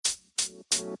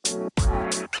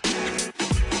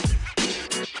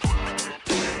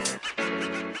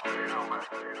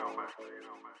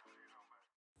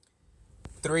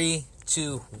Three,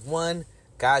 two, one.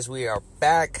 Guys, we are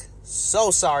back.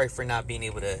 So sorry for not being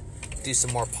able to do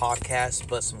some more podcasts,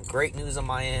 but some great news on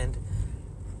my end.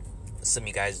 Some of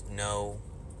you guys know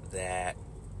that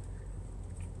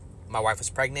my wife was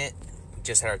pregnant. We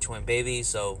just had our twin baby,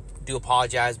 so do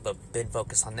apologize, but been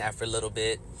focused on that for a little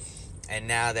bit. And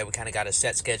now that we kind of got a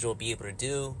set schedule to be able to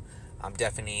do, I'm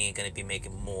definitely going to be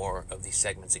making more of these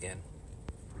segments again.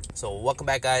 So welcome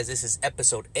back, guys. This is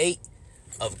episode 8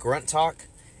 of Grunt Talk.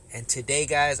 And today,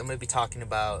 guys, I'm going to be talking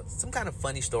about some kind of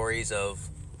funny stories of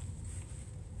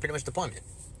pretty much deployment,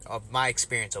 of my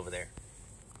experience over there.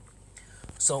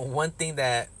 So one thing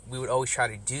that we would always try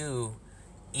to do,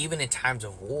 even in times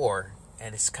of war,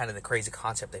 and it's kind of the crazy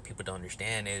concept that people don't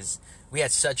understand, is we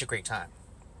had such a great time.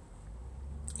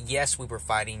 Yes, we were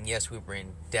fighting. Yes, we were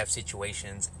in death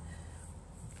situations.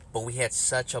 But we had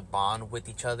such a bond with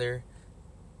each other.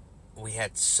 We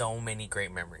had so many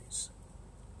great memories.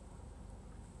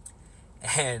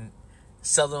 And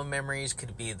some of the memories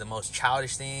could be the most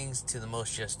childish things to the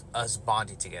most just us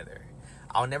bonding together.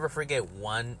 I'll never forget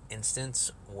one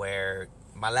instance where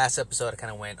my last episode I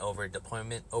kind of went over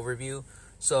deployment overview.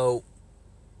 So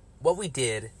what we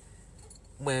did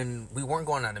when we weren't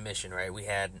going on a mission, right? We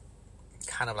had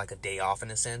kind of like a day off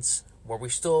in a sense, where we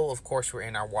still, of course, were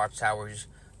in our watchtowers,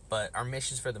 but our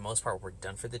missions for the most part were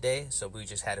done for the day. So we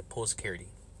just had to pull security.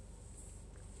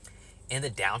 In the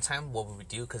downtime, what would we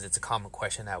do? Because it's a common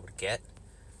question I would get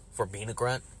for being a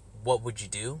grunt. What would you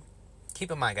do? Keep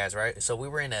in mind, guys, right? So we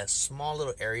were in a small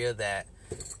little area that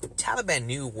Taliban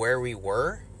knew where we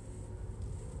were,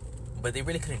 but they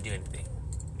really couldn't do anything.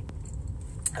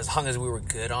 As long as we were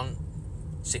good on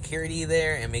security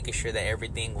there and making sure that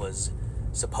everything was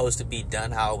supposed to be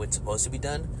done how it's supposed to be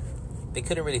done, they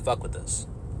couldn't really fuck with us.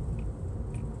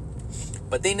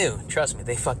 But they knew. Trust me,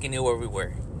 they fucking knew where we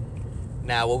were.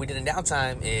 Now, what we did in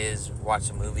downtime is watch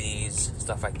some movies,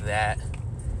 stuff like that.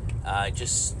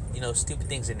 Just, stupid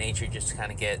things in nature just to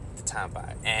kind of get the time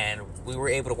by. And we were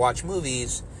able to watch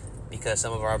movies because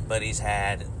some of our buddies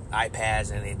had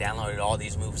iPads and they downloaded all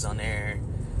these movies on there.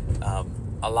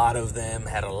 A lot of them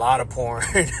had a lot of porn.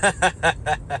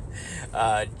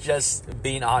 Just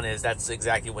being honest, that's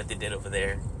exactly what they did over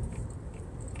there.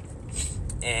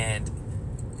 And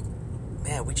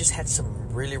man, we just had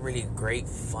some really, really great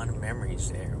fun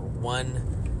memories there.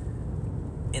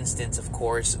 One instance, of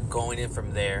course, going in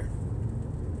from there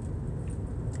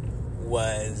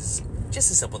was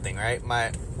just a simple thing, right?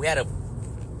 We had a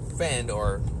friend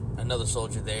or another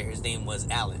soldier there. His name was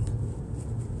Alan.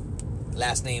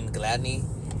 Last name Gladney.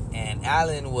 And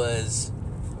Alan was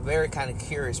a very kind of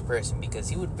curious person because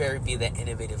he would be that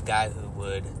innovative guy who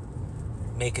would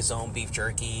make his own beef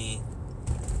jerky,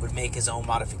 would make his own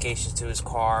modifications to his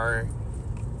car.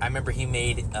 I remember he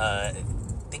made, I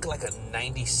think like a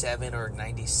 97 or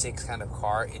 96 kind of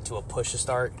car into a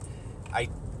push-to-start.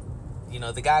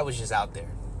 The guy was just out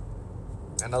there.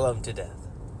 And I love him to death.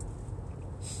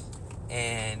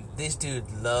 And this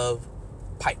dude loved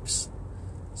pipes.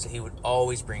 So he would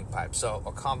always bring pipes. So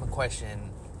a common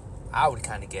question I would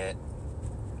kind of get,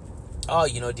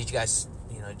 did you guys,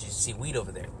 did you see weed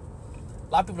over there?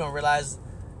 A lot of people don't realize,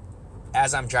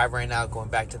 as I'm driving right now, going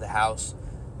back to the house,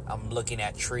 I'm looking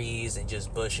at trees and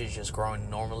just bushes just growing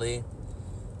normally.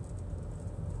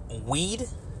 Weed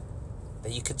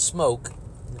that you could smoke,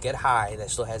 get high, that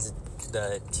still has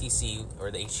the TC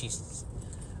or the HC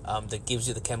that gives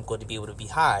you the chemical to be able to be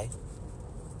high.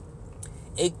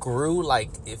 It grew like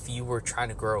if you were trying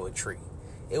to grow a tree.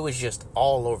 It was just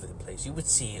all over the place. You would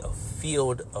see a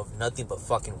field of nothing but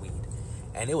fucking weed.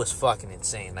 And it was fucking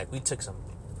insane. Like, we took some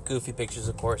goofy pictures,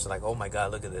 of course. Like, oh my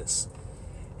God, look at this.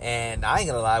 And I ain't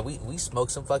gonna lie, we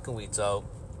smoked some fucking weed. So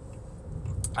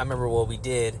I remember what we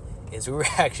did is we were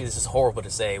actually, this is horrible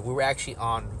to say, we were actually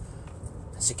on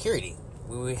security.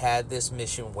 We had this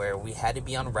mission where we had to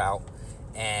be on route.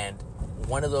 And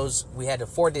one of those, we had a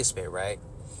 4-day spit, right?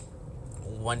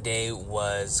 One day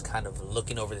was kind of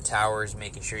looking over the towers,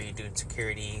 making sure you're doing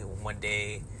security. One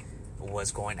day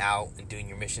was going out and doing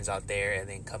your missions out there and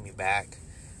then coming back.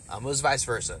 It was vice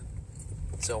versa.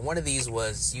 So one of these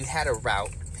was, you had a route,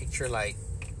 picture like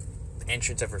the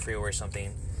entrance of a freeway or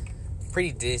something,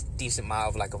 pretty decent mile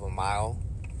of a mile,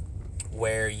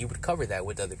 where you would cover that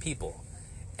with other people.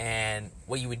 And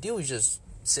what you would do is just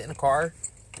sit in a car,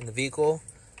 in the vehicle,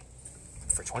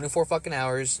 for 24 fucking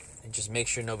hours, and just make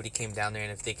sure nobody came down there.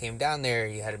 And if they came down there,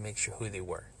 you had to make sure who they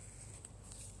were.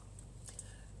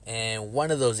 And one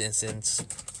of those instances,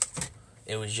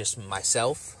 it was just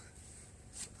myself,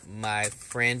 my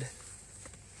friend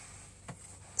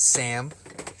Sam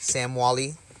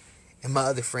Wally, and my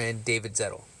other friend David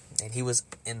Zettel. And he was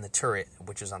in the turret,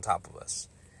 which was on top of us.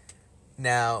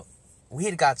 Now, we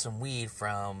had got some weed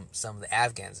from some of the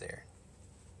Afghans there.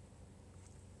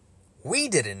 We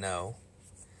didn't know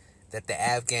that the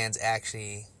Afghans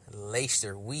actually laced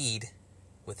their weed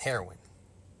with heroin.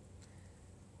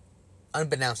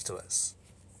 Unbeknownst to us.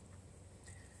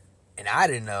 And I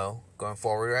didn't know going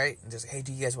forward, right? Just, hey,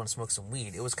 do you guys want to smoke some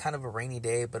weed? It was kind of a rainy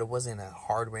day, but it wasn't a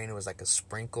hard rain. It was like a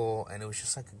sprinkle, and it was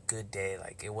just like a good day.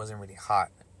 Like, it wasn't really hot,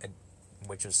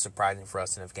 which was surprising for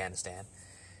us in Afghanistan.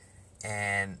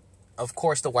 And, of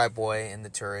course, the white boy in the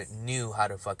turret knew how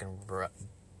to fucking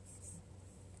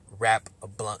wrap a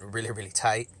blunt really, really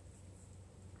tight.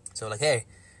 So, like, hey,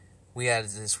 we had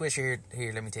the switch here,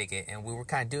 let me take it. And we were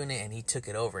kind of doing it, and he took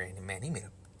it over, and, man, he made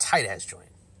a tight-ass joint.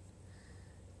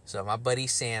 So my buddy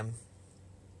Sam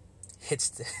hits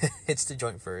the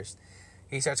joint first.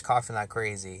 He starts coughing like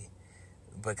crazy,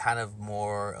 but kind of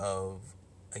more of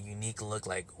a unique look,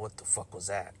 like, what the fuck was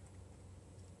that?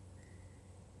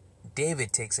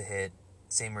 David takes a hit,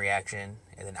 same reaction,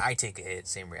 and then I take a hit,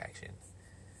 same reaction.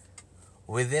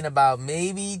 Within about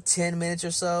maybe 10 minutes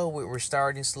or so, we're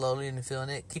starting slowly and feeling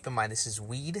it. Keep in mind, this is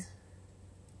weed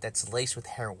that's laced with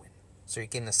heroin. So you're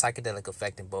getting a psychedelic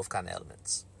effect in both kind of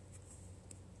elements.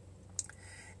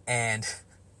 And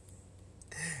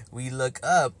we look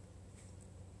up,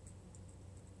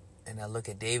 and I look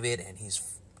at David, and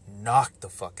he's knocked the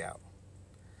fuck out.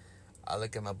 I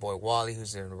look at my boy Wally,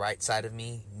 who's on the right side of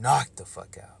me, knocked the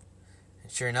fuck out.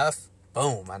 And sure enough,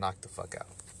 boom, I knocked the fuck out.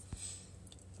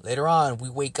 Later on, we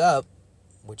wake up,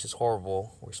 which is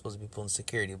horrible. We're supposed to be pulling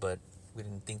security, but we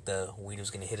didn't think the weed was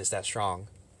going to hit us that strong.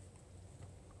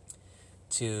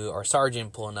 To our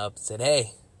sergeant pulling up and said,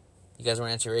 hey, you guys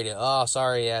weren't answering radio. Oh,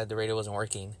 sorry, yeah, the radio wasn't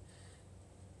working.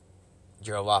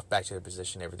 Drove off back to the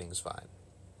position, everything was fine.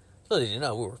 So did you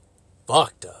know, we were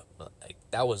fucked up. Like,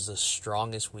 that was the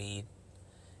strongest weed,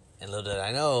 and little did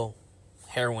I know,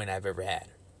 heroin I've ever had.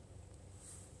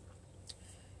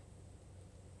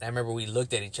 I remember we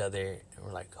looked at each other, and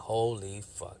we're like, holy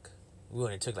fuck. We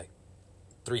only took like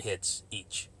 3 hits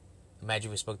each.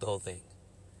 Imagine we smoked the whole thing.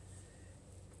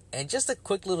 And just a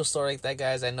quick little story like that,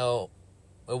 guys. I know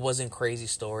it wasn't crazy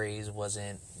stories, it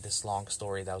wasn't this long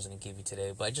story that I was going to give you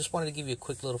today, but I just wanted to give you a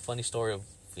quick little funny story of,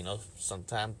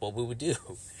 sometimes what we would do.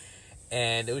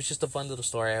 And it was just a fun little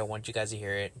story. I want you guys to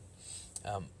hear it.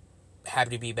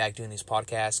 Happy to be back doing these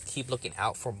podcasts. Keep looking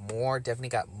out for more. Definitely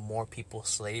got more people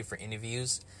slated for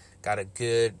interviews. Got a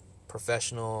good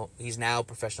professional. He's now a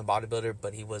professional bodybuilder,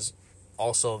 but he was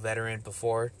also a veteran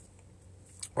before,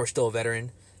 or still a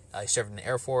veteran. He served in the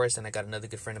Air Force, and I got another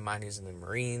good friend of mine who's in the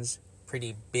Marines.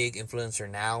 Pretty big influencer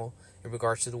now in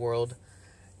regards to the world.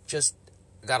 Just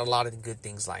got a lot of good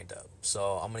things lined up.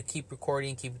 So I'm going to keep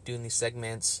recording, keep doing these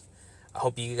segments. I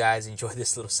hope you guys enjoy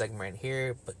this little segment right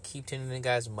here, but keep tuning in,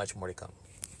 guys. Much more to come.